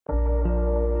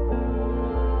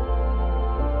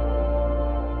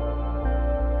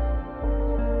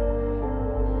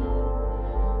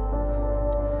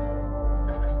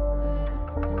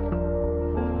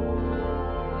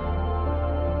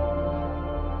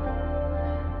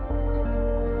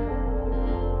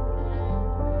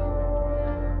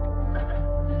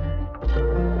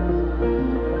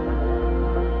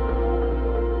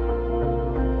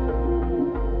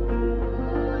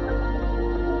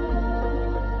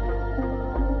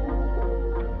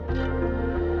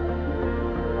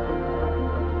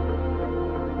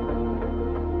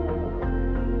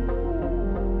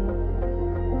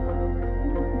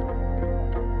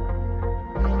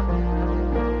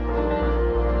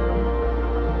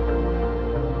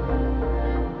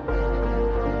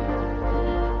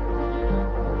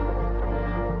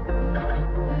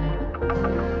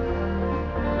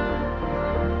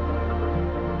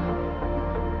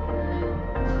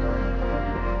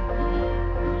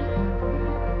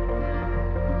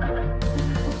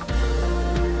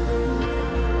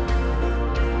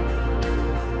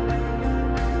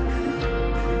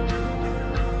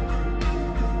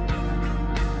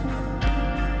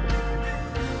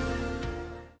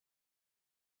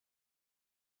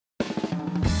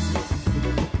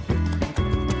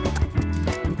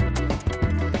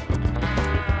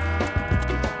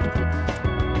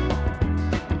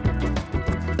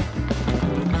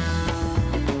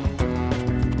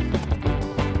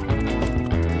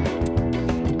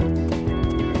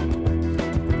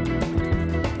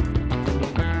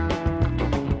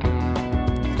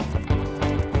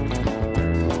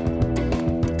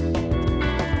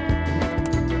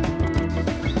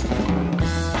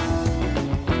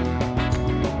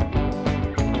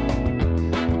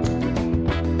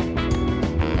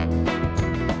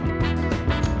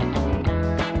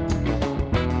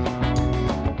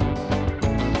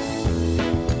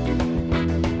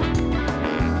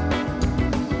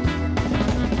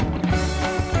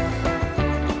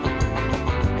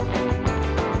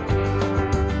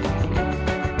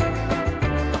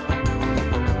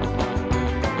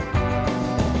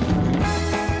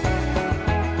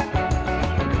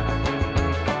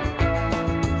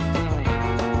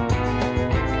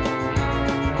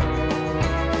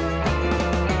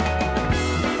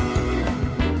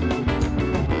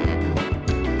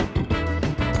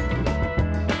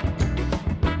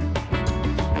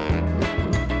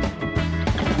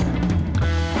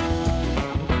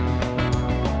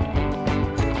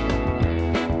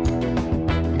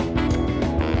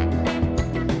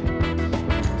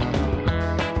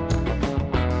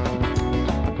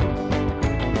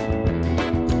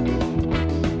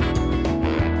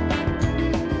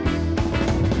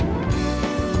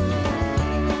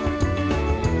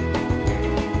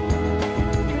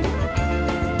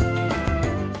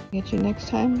next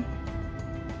time.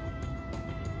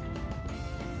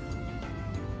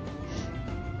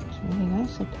 It's really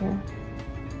nice up here.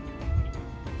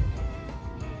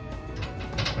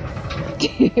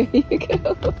 There you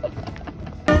go.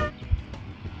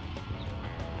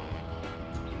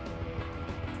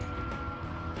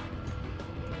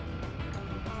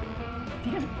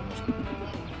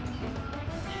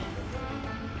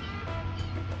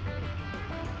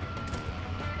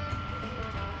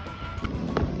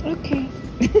 Okay.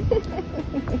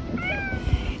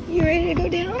 You ready to go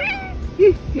down?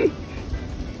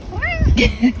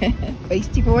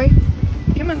 Feisty boy.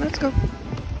 Come on, let's go.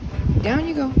 Down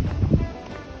you go.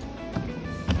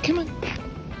 Come on.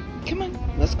 Come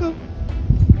on, let's go.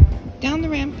 Down the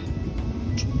ramp.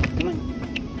 Come on.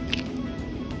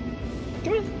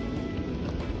 Come on.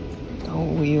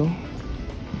 Oh, you.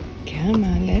 Come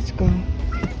on, let's go.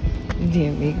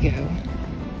 There we go.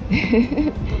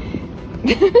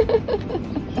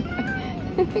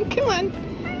 Come on.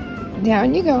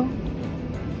 Down you go.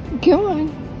 Come on.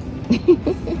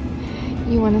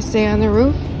 You want to stay on the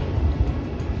roof?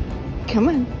 Come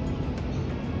on.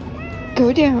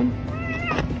 Go down.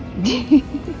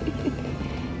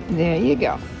 There you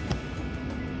go.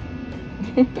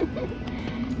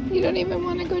 You don't even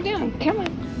want to go down. Come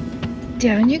on.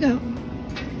 Down you go.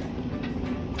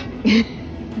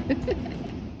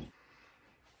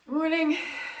 Morning.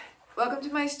 Welcome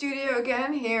to my studio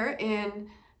again here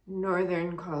in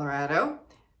northern Colorado,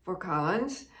 Fort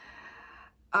Collins.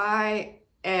 I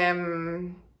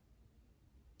am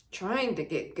trying to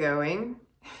get going.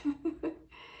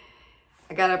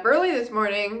 I got up early this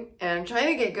morning and I'm trying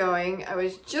to get going. I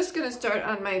was just going to start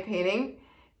on my painting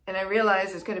and I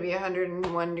realized it's going to be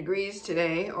 101 degrees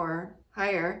today or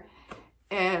higher,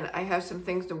 and I have some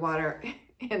things to water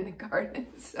in the garden.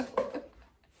 So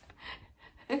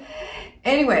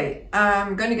anyway,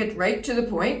 I'm going to get right to the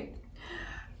point.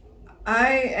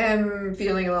 I am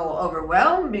feeling a little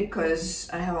overwhelmed because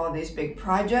I have all these big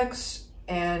projects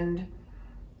and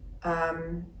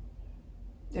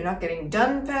they're not getting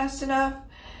done fast enough.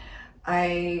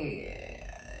 I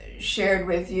shared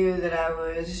with you that I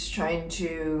was trying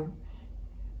to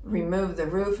remove the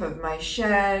roof of my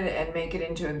shed and make it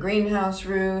into a greenhouse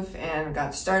roof and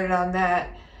got started on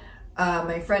that.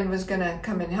 My friend was gonna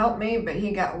come and help me, but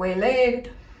he got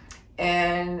waylaid,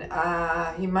 and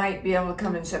he might be able to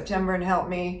come in September and help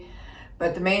me.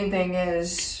 But the main thing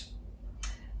is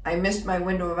I missed my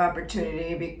window of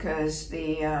opportunity because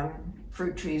the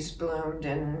fruit trees bloomed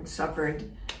and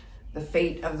suffered the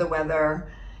fate of the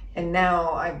weather. And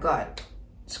now I've got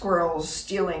squirrels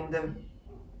stealing the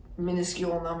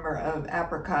minuscule number of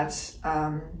apricots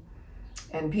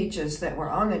and peaches that were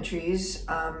on the trees,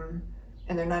 and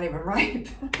they're not even ripe.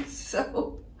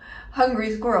 So,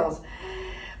 hungry squirrels.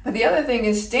 But the other thing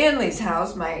is Stanley's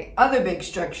house, my other big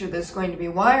structure that's going to be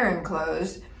wire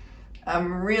enclosed.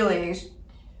 I'm really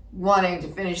wanting to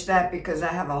finish that because I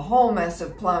have a whole mess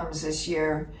of plums this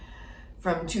year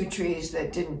from 2 trees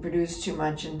that didn't produce too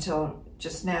much until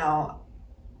just now.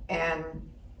 And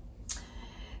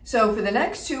so for the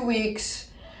next 2 weeks,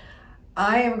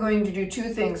 I am going to do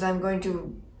 2 things. I'm going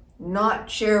to not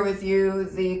share with you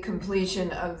the completion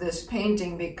of this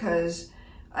painting because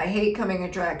I hate coming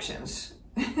attractions.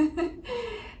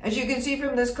 As you can see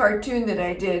from this cartoon that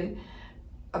I did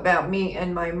about me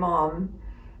and my mom,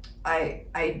 I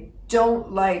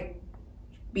don't like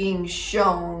being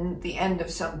shown the end of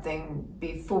something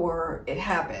before it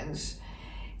happens.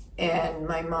 And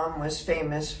my mom was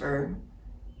famous for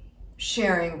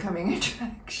sharing coming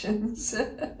attractions.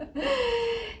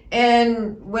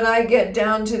 And when I get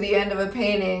down to the end of a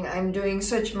painting, I'm doing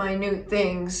such minute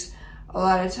things a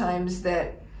lot of times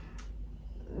that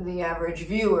the average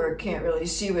viewer can't really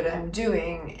see what I'm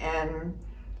doing. And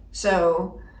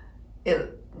so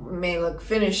it may look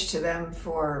finished to them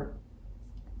for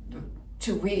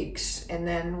 2 weeks, and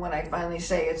then when I finally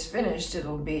say it's finished,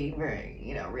 it'll be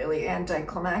very, really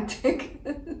anticlimactic.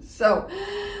 So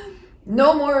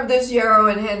no more of this Yarrow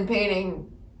and Hen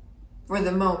painting for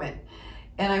the moment.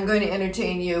 And I'm going to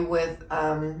entertain you with,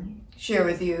 share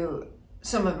with you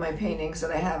some of my paintings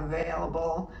that I have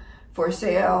available for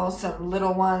sale, some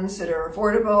little ones that are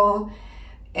affordable,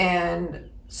 and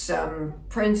some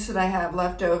prints that I have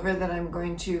left over that I'm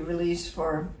going to release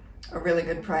for a really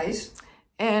good price.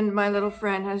 And my little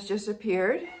friend has just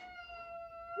appeared.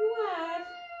 What?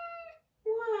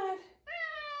 What?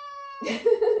 You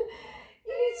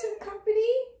need some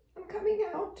company? I'm coming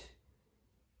out.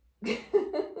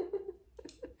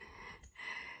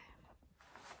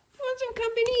 Want some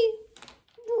company?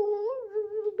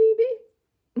 Oh, baby.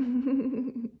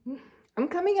 I'm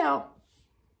coming out.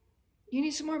 You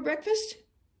need some more breakfast?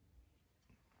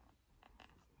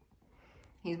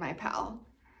 He's my pal.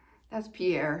 That's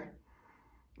Pierre,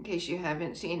 in case you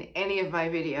haven't seen any of my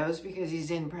videos, because he's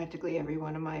in practically every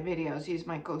one of my videos. He's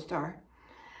my co-star.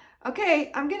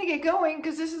 Okay, I'm gonna get going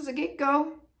because this is a Git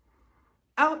Go.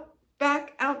 Out,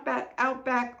 back, out, back, out,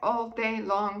 back all day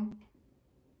long.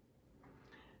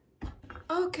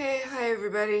 Okay, hi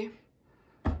everybody.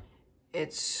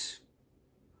 It's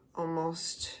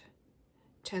almost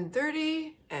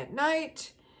 10:30 at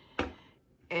night,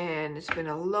 and it's been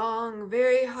a long,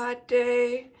 very hot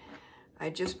day. I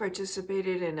just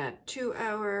participated in a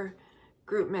 2-hour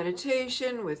group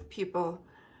meditation with people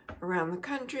around the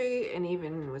country, and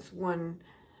even with one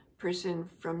person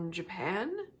from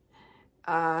Japan.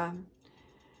 It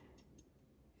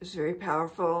was very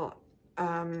powerful,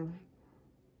 and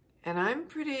I'm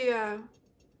pretty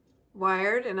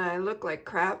wired, and I look like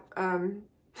crap,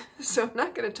 so I'm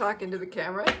not going to talk into the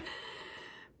camera,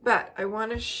 but I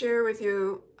want to share with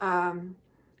you a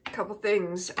couple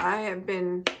things. I have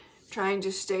been trying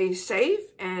to stay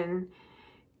safe and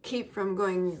keep from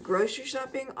going grocery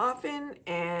shopping often,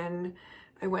 and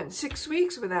I went 6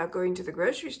 weeks without going to the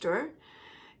grocery store,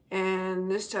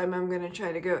 and this time I'm going to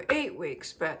try to go 8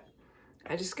 weeks, but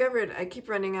I discovered I keep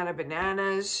running out of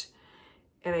bananas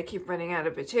and I keep running out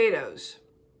of potatoes.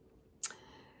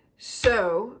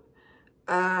 So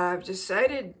I've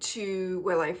decided to,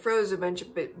 well, I froze a bunch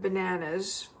of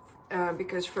bananas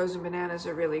because frozen bananas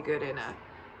are really good in a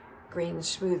green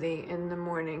smoothie in the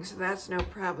morning, so that's no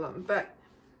problem. But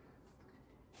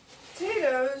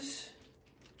potatoes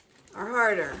are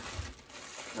harder.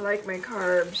 I like my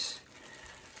carbs.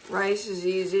 Rice is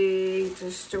easy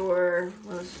to store.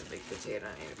 Well, this is a big potato.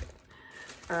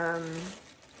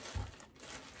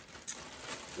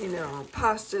 You know,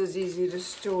 pasta is easy to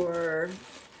store.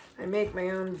 I make my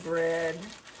own bread,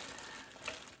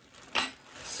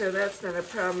 so that's not a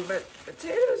problem. But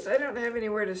potatoes, I don't have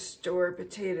anywhere to store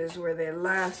potatoes where they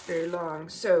last very long.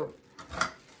 So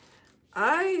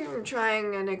I am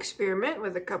trying an experiment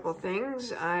with a couple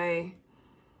things. I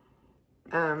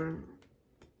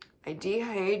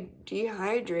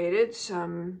dehydrated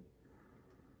some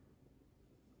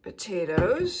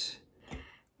potatoes.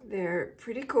 They're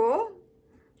pretty cool.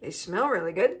 They smell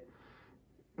really good.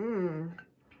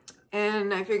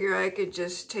 And I figure I could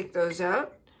just take those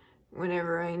out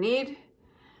whenever I need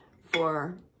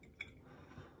for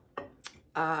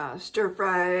stir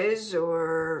fries,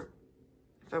 or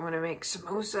if I want to make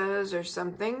samosas or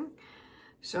something.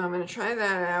 So I'm going to try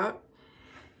that out.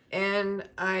 And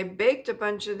I baked a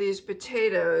bunch of these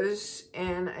potatoes,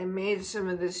 and I made some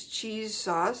of this cheese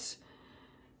sauce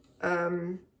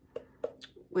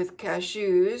with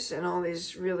cashews and all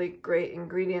these really great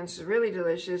ingredients. Really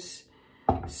delicious.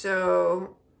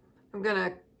 So I'm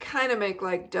gonna kind of make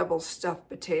like double stuffed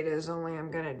potatoes, only I'm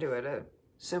gonna do it a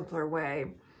simpler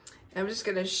way. I'm just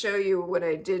gonna show you what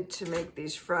I did to make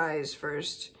these fries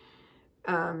first.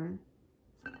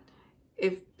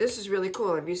 If this is really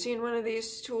cool. Have you seen one of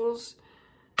these tools?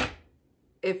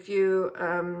 If you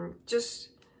just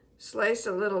slice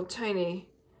a little tiny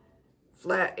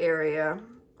flat area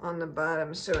on the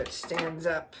bottom so it stands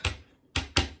up,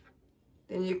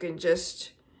 then you can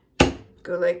just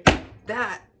go like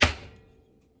that,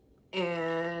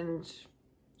 and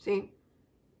see,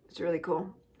 it's really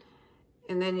cool.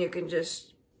 And then you can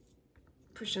just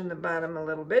push on the bottom a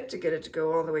little bit to get it to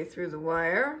go all the way through the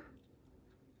wire,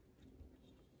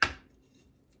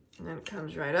 and then it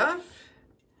comes right off,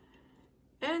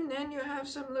 and then you have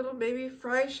some little baby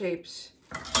fry shapes.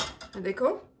 Are they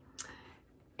cool?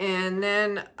 And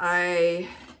then I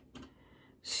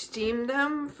steamed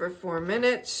them for 4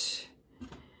 minutes,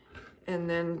 and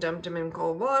then dumped them in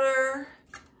cold water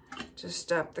to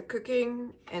stop the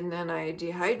cooking, and then I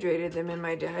dehydrated them in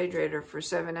my dehydrator for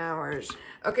 7 hours.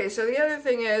 Okay, so the other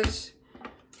thing is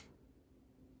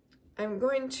I'm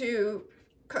going to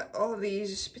cut all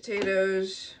these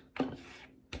potatoes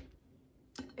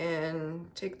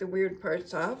and take the weird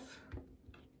parts off.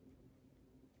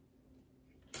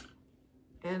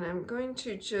 And I'm going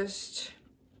to just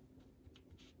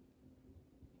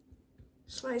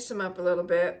slice them up a little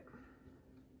bit.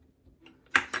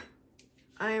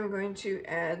 I am going to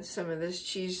add some of this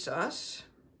cheese sauce.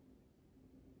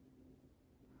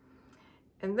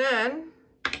 And then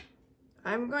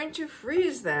I'm going to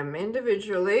freeze them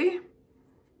individually.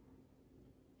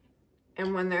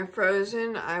 And when they're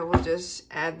frozen, I will just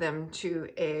add them to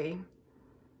a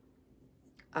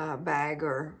bag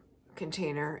or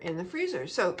container in the freezer.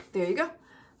 So there you go.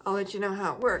 I'll let you know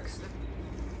how it works.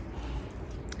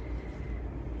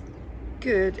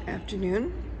 Good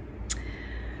afternoon.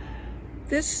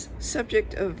 This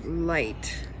subject of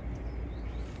light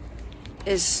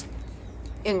is,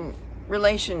 in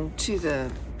relation to the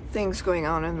things going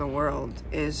on in the world,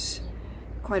 is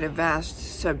quite a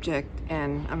vast subject,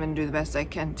 and I'm going to do the best I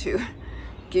can to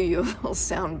give you a little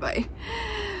soundbite.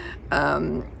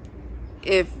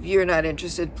 If you're not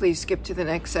interested, please skip to the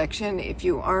next section. If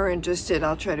you are interested,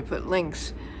 I'll try to put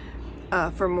links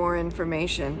for more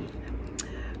information.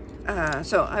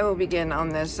 So I will begin on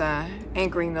this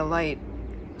anchoring the light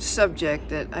subject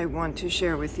that I want to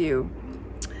share with you.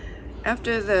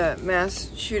 After the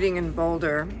mass shooting in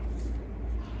Boulder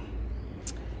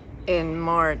in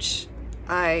March,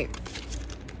 I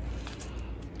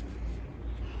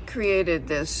created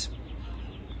this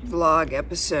vlog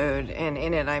episode, and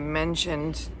in it I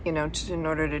mentioned, in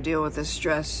order to deal with the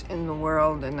stress in the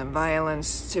world and the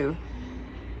violence, to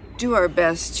do our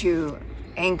best to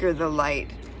anchor the light.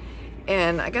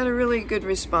 And I got a really good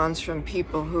response from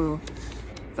people who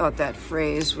thought that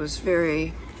phrase was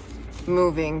very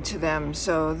moving to them.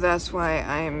 So that's why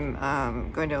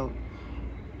I'm going to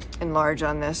enlarge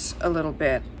on this a little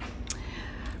bit.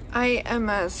 I am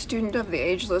a student of the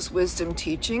Ageless Wisdom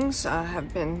Teachings. I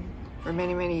have been for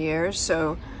many, many years.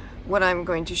 So what I'm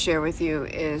going to share with you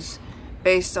is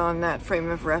based on that frame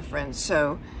of reference.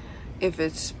 So if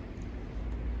it's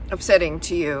upsetting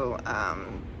to you,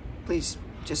 please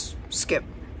just skip.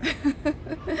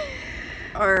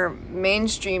 Our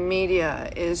mainstream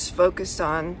media is focused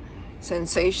on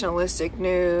sensationalistic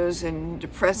news and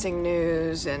depressing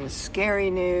news and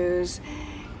scary news,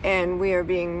 and we are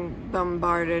being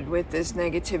bombarded with this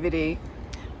negativity.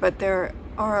 But there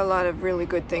are a lot of really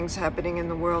good things happening in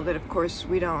the world that, of course,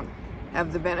 we don't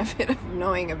have the benefit of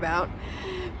knowing about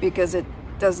because it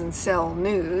doesn't sell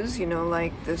news,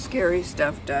 like the scary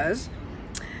stuff does.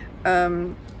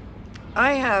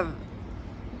 I have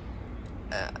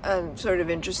a sort of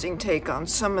interesting take on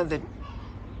some of the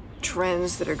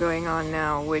trends that are going on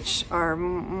now, which are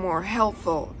more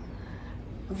helpful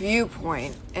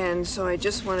viewpoint, and so I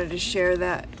just wanted to share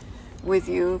that with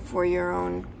you for your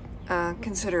own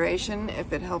consideration,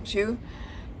 if it helps you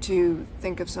to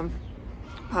think of some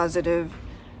positive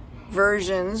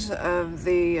versions of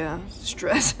the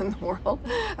stress in the world.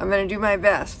 I'm going to do my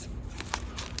best.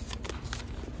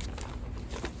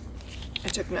 I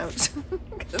took notes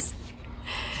because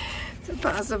it's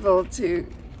impossible to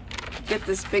get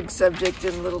this big subject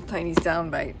in a little tiny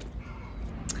soundbite.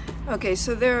 Okay,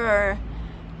 so there are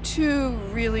two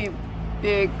really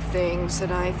big things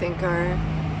that I think are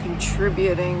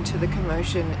contributing to the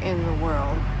commotion in the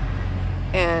world.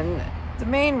 And the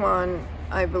main one,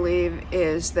 I believe,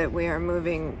 is that we are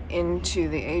moving into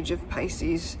the age of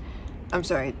Pisces.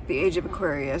 The age of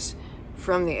Aquarius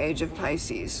from the age of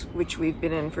Pisces, which we've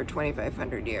been in for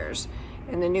 2,500 years.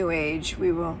 In the new age,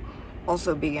 we will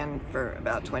also be in for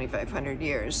about 2,500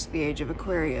 years, the age of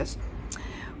Aquarius.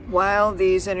 While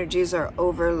these energies are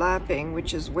overlapping,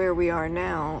 which is where we are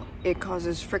now, it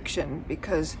causes friction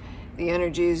because the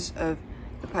energies of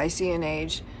the Piscean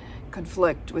age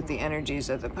conflict with the energies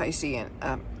of the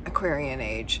Aquarian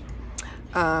age.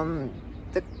 The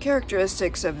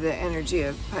characteristics of the energy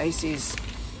of Pisces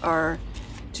are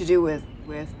to do with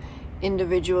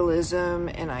individualism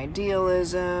and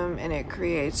idealism, and it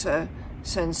creates a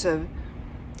sense of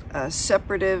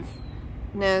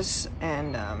separativeness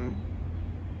and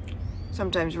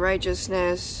sometimes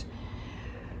righteousness,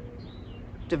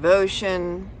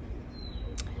 devotion.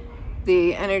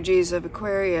 The energies of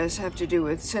Aquarius have to do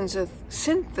with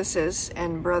synthesis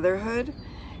and brotherhood,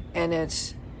 and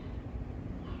it's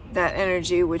that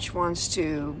energy which wants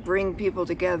to bring people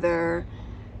together,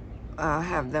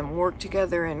 have them work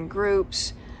together in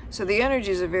groups. So the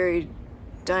energies are very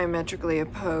diametrically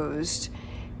opposed,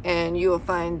 and you will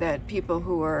find that people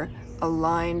who are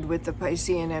aligned with the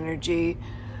Piscean energy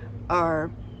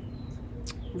are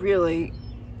really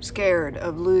scared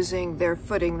of losing their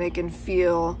footing. They can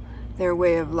feel their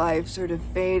way of life sort of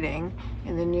fading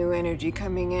and the new energy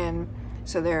coming in,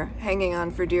 so they're hanging on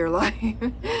for dear life.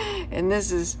 And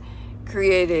this is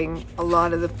creating a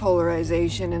lot of the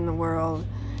polarization in the world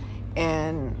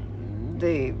and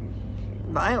the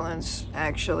violence,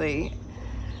 actually.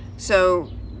 So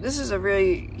this is a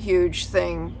really huge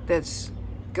thing that's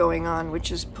going on,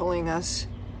 which is pulling us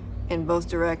in both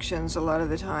directions a lot of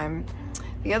the time.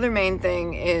 The other main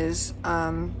thing is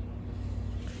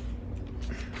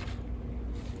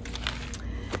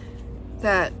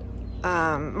that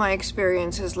my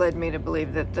experience has led me to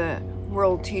believe that the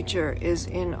world teacher is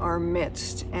in our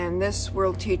midst, and this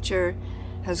world teacher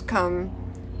has come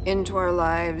into our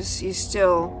lives. He's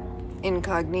still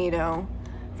incognito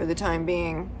for the time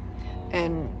being,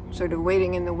 and sort of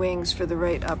waiting in the wings for the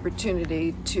right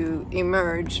opportunity to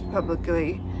emerge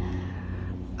publicly.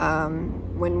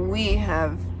 When we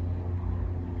have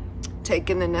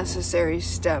taken the necessary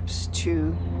steps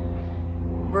to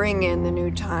bring in the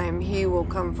new time, he will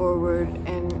come forward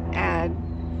and add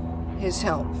his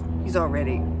help. He's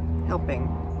already helping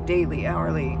daily,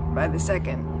 hourly, by the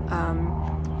second,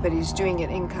 but he's doing it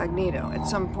incognito. At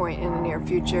some point in the near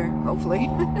future, hopefully,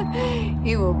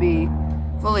 he will be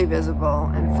fully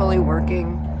visible and fully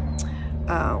working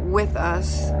with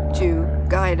us to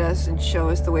guide us and show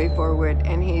us the way forward.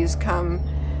 And he's come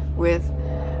with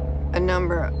a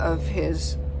number of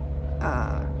his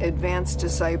advanced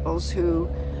disciples who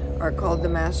are called the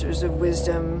Masters of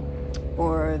Wisdom,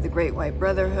 or the Great White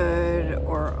Brotherhood,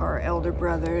 or our Elder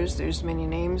Brothers. There's many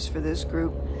names for this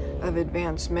group of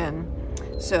advanced men.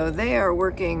 So they are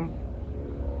working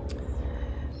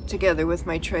together with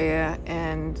Maitreya,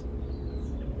 and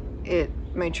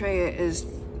Maitreya is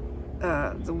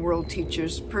the world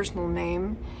teacher's personal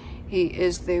name. He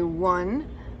is the one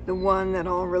that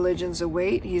all religions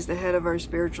await. He's the head of our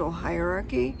spiritual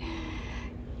hierarchy,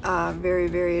 very,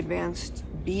 very advanced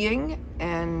being,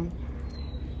 and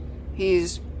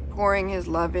he's pouring his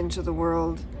love into the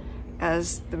world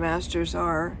as the masters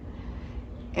are,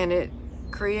 and it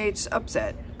creates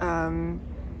upset.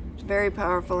 It's very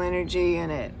powerful energy,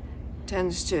 and it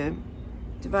tends to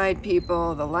divide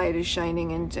people. The light is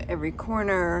shining into every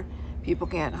corner. People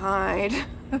can't hide.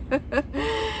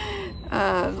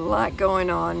 There's a lot going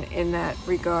on in that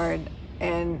regard,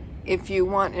 and if you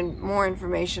want more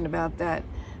information about that,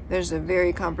 there's a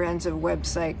very comprehensive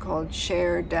website called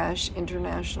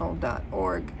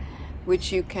share-international.org,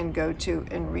 which you can go to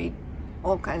and read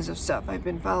all kinds of stuff. I've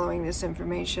been following this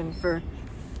information for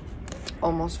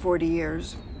almost 40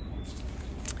 years.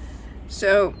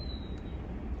 So,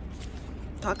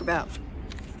 talk about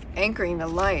anchoring the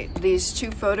light. These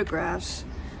two photographs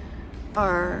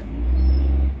are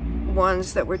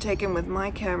ones that were taken with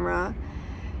my camera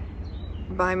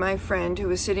by my friend who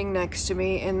was sitting next to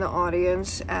me in the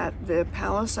audience at the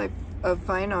Palace of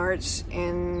Fine Arts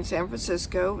in San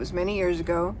Francisco. It was many years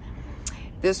ago.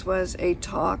 This was a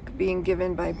talk being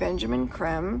given by Benjamin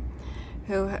Krem,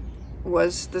 who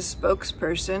was the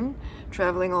spokesperson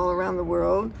traveling all around the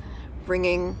world,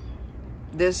 bringing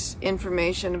this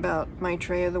information about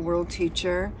Maitreya, the world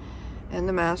teacher, and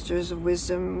the Masters of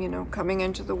Wisdom, you know, coming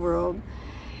into the world.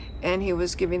 And he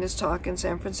was giving this talk in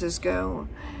San Francisco.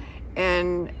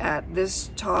 And at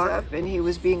this talk, and he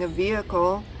was being a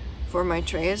vehicle for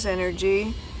Maitreya's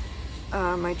energy.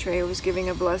 Maitreya was giving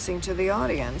a blessing to the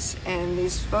audience, and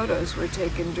these photos were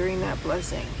taken during that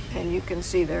blessing, and you can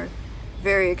see they're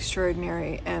very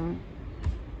extraordinary. And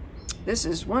this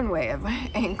is one way of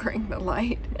anchoring the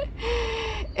light.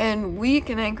 And we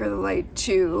can anchor the light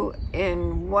too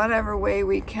in whatever way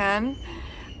we can,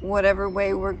 whatever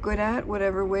way we're good at,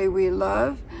 whatever way we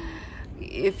love.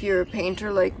 If you're a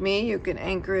painter like me, you can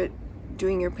anchor it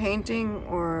doing your painting,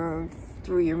 or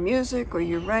through your music, or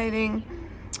your writing,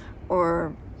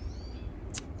 or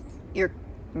your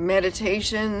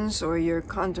meditations, or your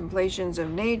contemplations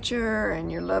of nature,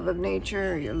 and your love of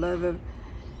nature, or your love of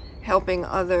helping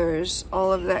others.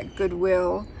 All of that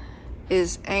goodwill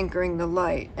is anchoring the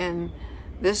light. And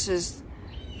this is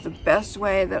the best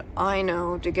way that I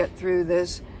know to get through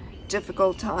this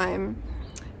difficult time.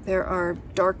 There are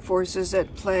dark forces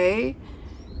at play,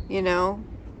 you know,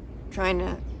 trying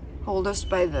to hold us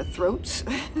by the throats.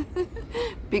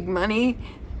 Big money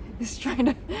is trying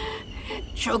to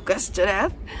choke us to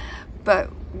death.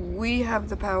 But we have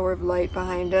the power of light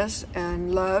behind us,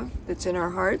 and love that's in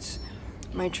our hearts.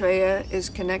 Maitreya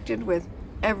is connected with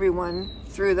everyone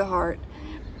through the heart.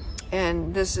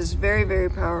 And this is very, very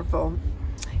powerful.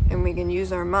 And we can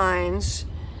use our minds,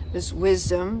 this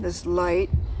wisdom, this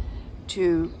light,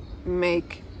 to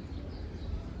make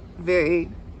very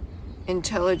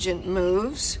intelligent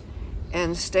moves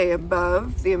and stay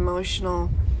above the emotional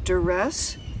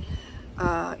duress.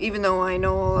 Even though I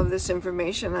know all of this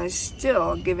information, I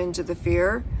still give in to the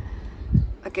fear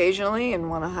occasionally and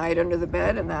want to hide under the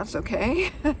bed, and that's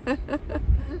okay.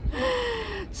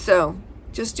 So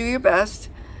just do your best.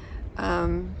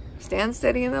 Stand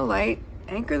steady in the light,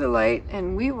 anchor the light,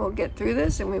 and we will get through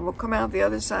this, and we will come out the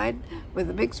other side with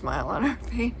a big smile on our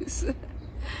face.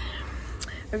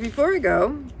 But before I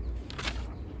go,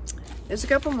 there's a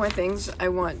couple more things I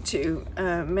want to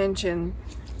mention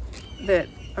that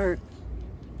are,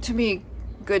 to me,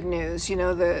 good news. You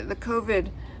know, the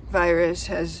COVID virus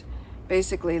has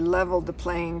basically leveled the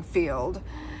playing field.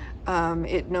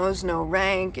 It knows no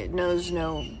rank, it knows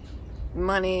no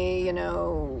money, you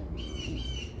know,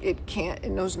 it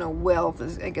knows no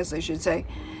wealth, I guess I should say.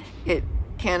 it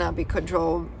cannot be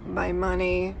controlled by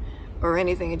money or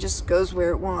anything. It just goes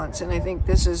where it wants. And I think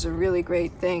this is a really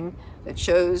great thing that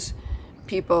shows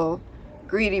people,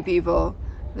 greedy people,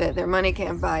 that their money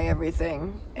can't buy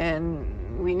everything.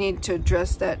 And we need to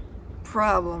address that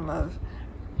problem of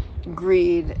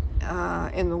greed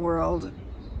in the world.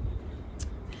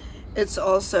 It's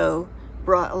also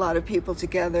brought a lot of people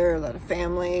together, a lot of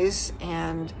families,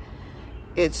 and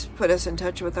it's put us in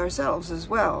touch with ourselves as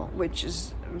well, which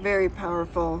is very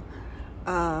powerful.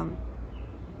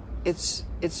 It's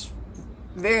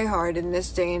very hard in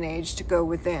this day and age to go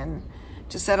within,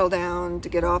 to settle down, to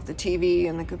get off the TV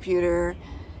and the computer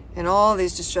and all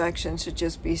these distractions, to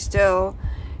just be still.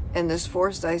 And this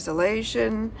forced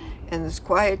isolation and this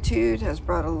quietude has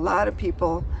brought a lot of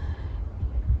people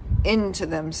into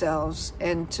themselves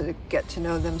and to get to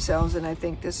know themselves. And I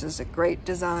think this is a great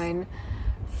design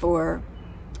for,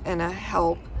 and a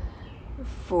help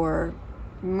for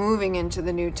moving into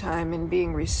the new time and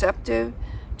being receptive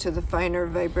to the finer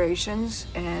vibrations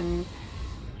and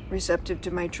receptive to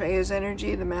Maitreya's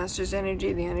energy, the Master's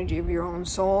energy, the energy of your own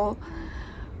soul.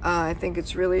 I think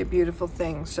it's really a beautiful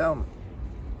thing. So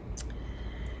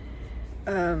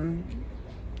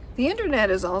the internet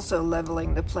is also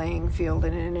leveling the playing field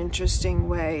in an interesting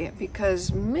way,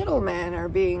 because middlemen are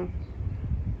being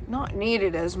not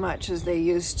needed as much as they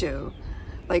used to.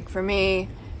 Like for me,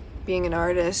 being an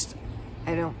artist,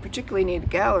 I don't particularly need a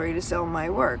gallery to sell my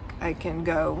work. I can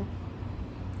go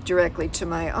directly to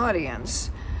my audience.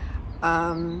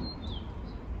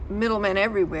 Middlemen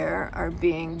everywhere are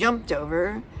being jumped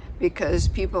over, because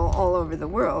people all over the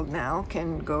world now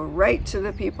can go right to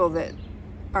the people that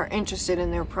are interested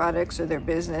in their products or their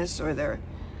business or their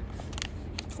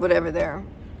whatever they're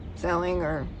selling,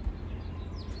 or,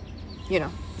 you know,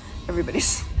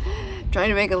 everybody's trying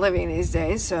to make a living these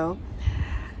days. So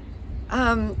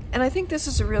and I think this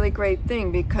is a really great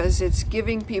thing, because it's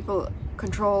giving people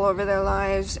control over their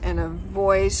lives and a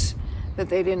voice that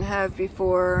they didn't have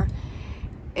before.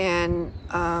 And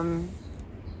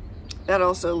that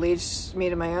also leads me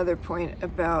to my other point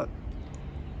about,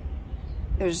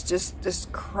 there's just this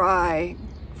cry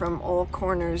from all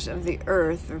corners of the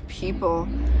earth of people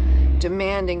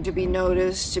demanding to be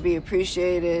noticed, to be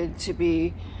appreciated, to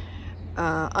be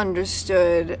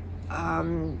understood.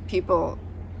 People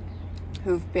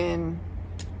who've been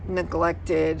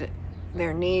neglected,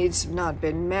 their needs have not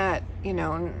been met, you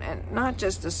know, and not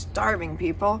just the starving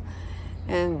people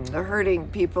and the hurting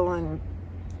people, and,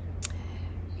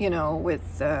 you know,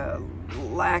 with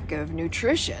lack of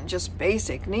nutrition, just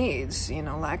basic needs, you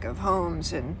know, lack of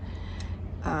homes and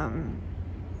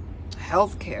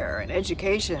health care and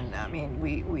education. I mean,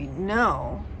 we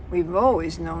know, we've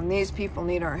always known these people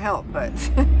need our help, but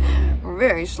we're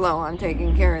very slow on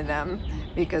taking care of them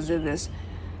because of this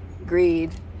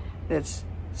greed that's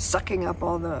sucking up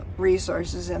all the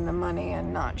resources and the money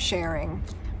and not sharing.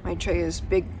 Maitreya's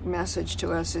big message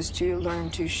to us is to learn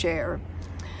to share.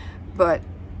 But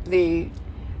the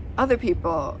other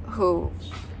people who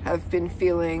have been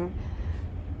feeling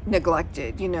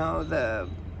neglected, you know,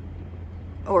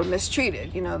 or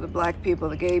mistreated, you know, the black people,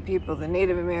 the gay people, the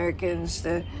Native Americans,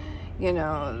 the, you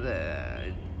know,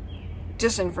 the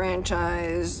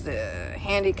disenfranchised, the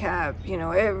handicapped, you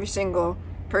know, every single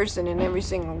person in every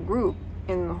single group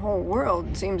in the whole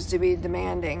world seems to be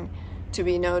demanding to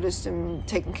be noticed and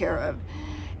taken care of.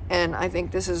 And I think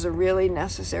this is a really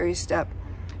necessary step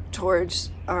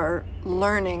towards our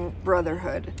learning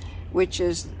brotherhood, which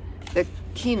is the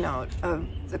keynote of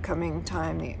the coming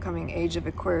time, the coming age of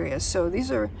Aquarius. So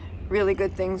these are really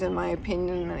good things in my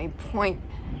opinion, and they point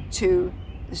to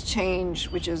this change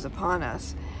which is upon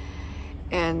us.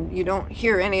 And you don't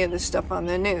hear any of this stuff on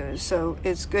the news, so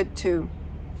it's good to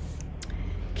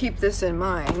keep this in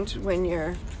mind when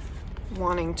you're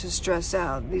wanting to stress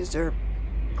out. These are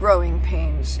growing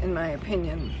pains, in my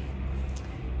opinion.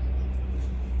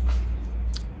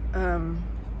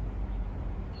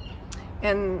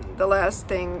 And the last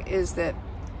thing is that,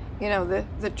 you know,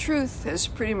 the truth has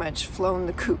pretty much flown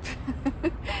the coop.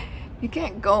 You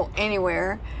can't go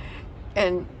anywhere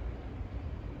and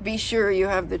be sure you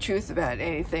have the truth about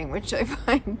anything, which I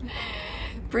find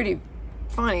pretty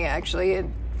funny, actually,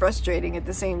 and frustrating at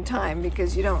the same time,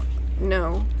 because you don't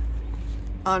know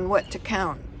on what to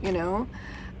count, you know.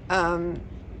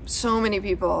 So many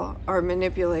people are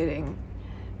manipulating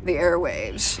the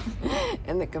airwaves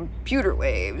and the computer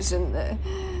waves and the,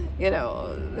 you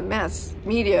know, the mass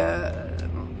media.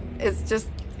 It's just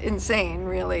insane,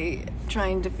 really,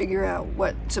 trying to figure out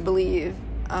what to believe.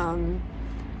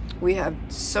 We have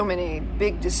so many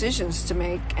big decisions to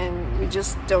make, and we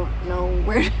just don't know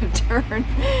where to turn.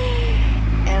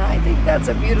 And I think that's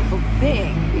a beautiful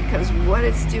thing, because what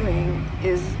it's doing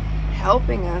is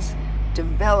helping us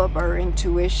develop our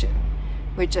intuition,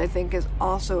 which I think is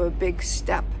also a big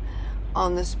step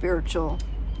on the spiritual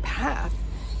path,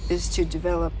 is to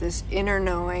develop this inner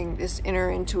knowing, this inner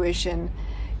intuition,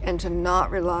 and to not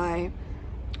rely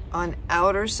on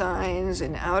outer signs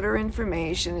and outer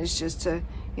information. It's just a,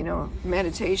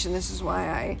 meditation. This is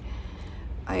why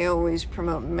I always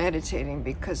promote meditating,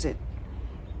 because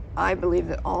I believe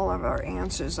that all of our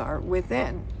answers are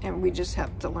within, and we just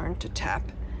have to learn to tap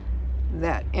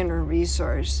that inner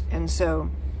resource. And so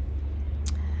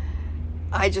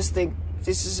I just think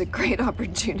this is a great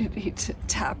opportunity to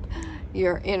tap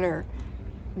your inner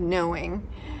knowing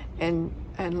and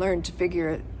learn to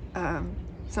figure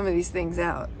some of these things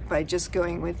out by just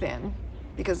going within,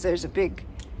 because there's a big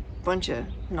bunch of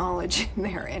knowledge in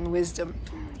there, and wisdom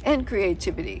and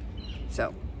creativity.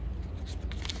 So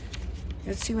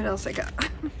let's see what else I got.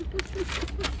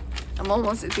 I'm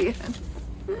almost at the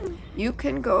end. You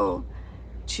can go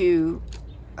to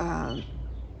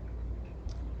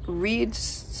read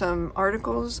some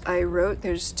articles I wrote.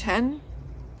 There's 10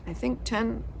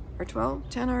 or 12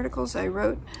 articles I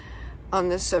wrote on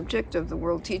this subject of the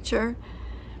world teacher.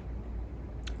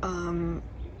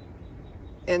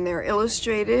 And they're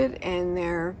illustrated and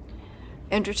they're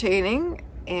entertaining,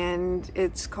 and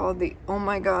it's called the Oh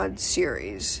My God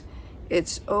series.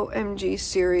 It's OMG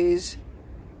series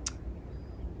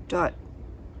dot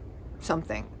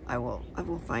something. I will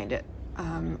find it.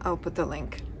 I'll put the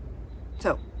link.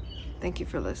 So thank you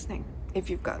for listening, if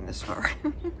you've gotten this far.